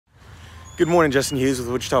Good morning, Justin Hughes with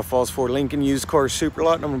Wichita Falls Ford Lincoln Used Car Super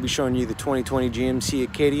Lot. And I'm going to be showing you the 2020 GMC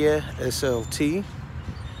Acadia SLT.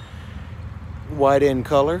 Wide end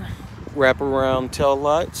color, wraparound tail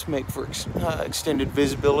lights, make for extended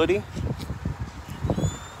visibility.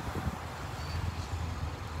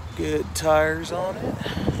 Good tires on it.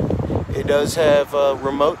 It does have a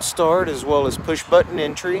remote start as well as push button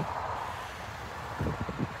entry.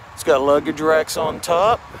 It's got luggage racks on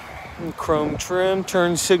top. Chrome trim,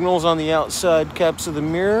 turn signals on the outside caps of the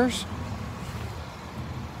mirrors.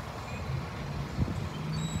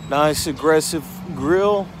 Nice aggressive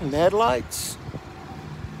grille and headlights.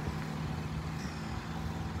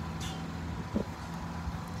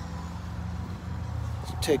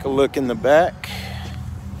 Let's take a look in the back.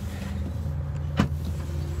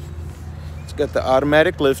 It's got the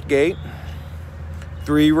automatic lift gate,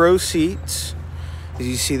 3-row seats. As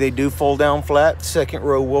you see, they do fold down flat. Second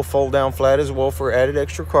row will fold down flat as well for added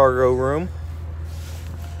extra cargo room.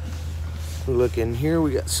 Look in here,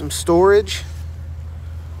 we got some storage.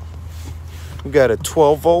 We got a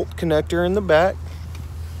 12-volt connector in the back.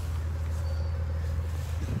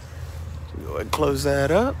 Go ahead and close that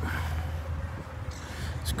up.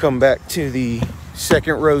 Let's come back to the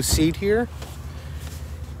second row seat here.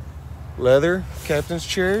 Leather captain's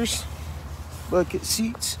chairs, bucket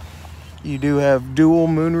seats. You do have dual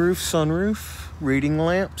moonroof, sunroof, reading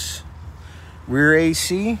lamps, rear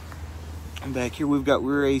AC. And back here we've got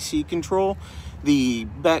rear AC control. The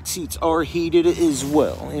back seats are heated as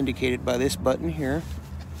well, indicated by this button here.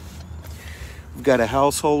 We've got a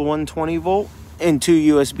household 120 volt and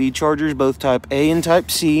 2 USB chargers, both type A and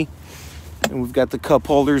type C. And we've got the cup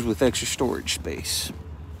holders with extra storage space.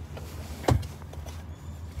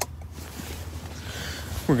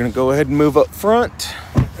 We're gonna go ahead and move up front.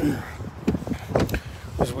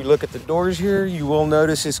 As we look at the doors here, you will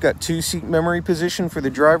notice it's got 2-seat memory position for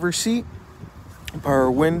the driver's seat.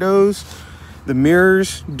 Power windows. The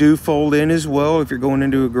mirrors do fold in as well if you're going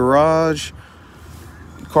into a garage,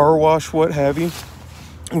 car wash, what have you.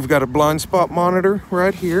 We've got a blind spot monitor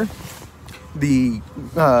right here. The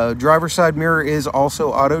driver's side mirror is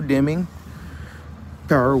also auto dimming.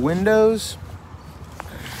 Power windows.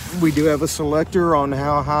 We do have a selector on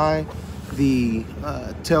how high the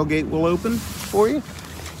tailgate will open for you.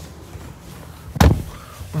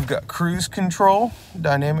 We've got cruise control,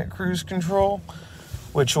 dynamic cruise control,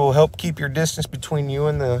 which will help keep your distance between you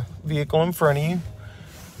and the vehicle in front of you.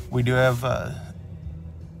 We do have a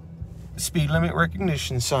speed limit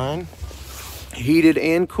recognition sign, heated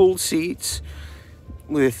and cooled seats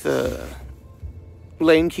with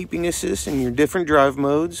lane keeping assist in your different drive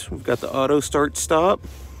modes. We've got the auto start stop,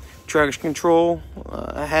 traction control,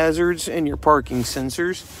 hazards, and your parking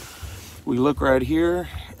sensors. We look right here,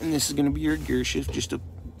 and this is going to be your gear shift, just a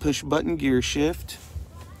push button gear shift.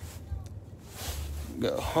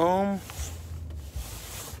 Go home.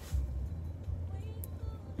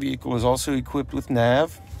 Vehicle is also equipped with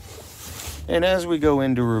nav. And as we go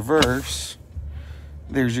into reverse,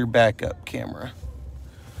 there's your backup camera.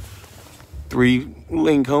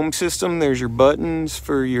 3-link home system. There's your buttons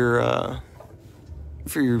for your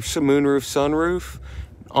moonroof, sunroof,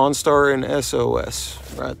 OnStar, and SOS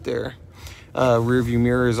right there. Rear view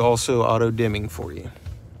mirror is also auto dimming for you.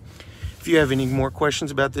 If you have any more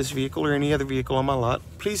questions about this vehicle or any other vehicle on my lot,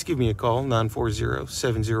 please give me a call,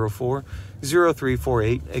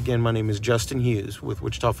 940-704-0348. Again, my name is Justin Hughes with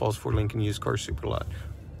Wichita Falls Ford Lincoln Used Car Super Lot.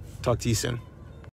 Talk to you soon.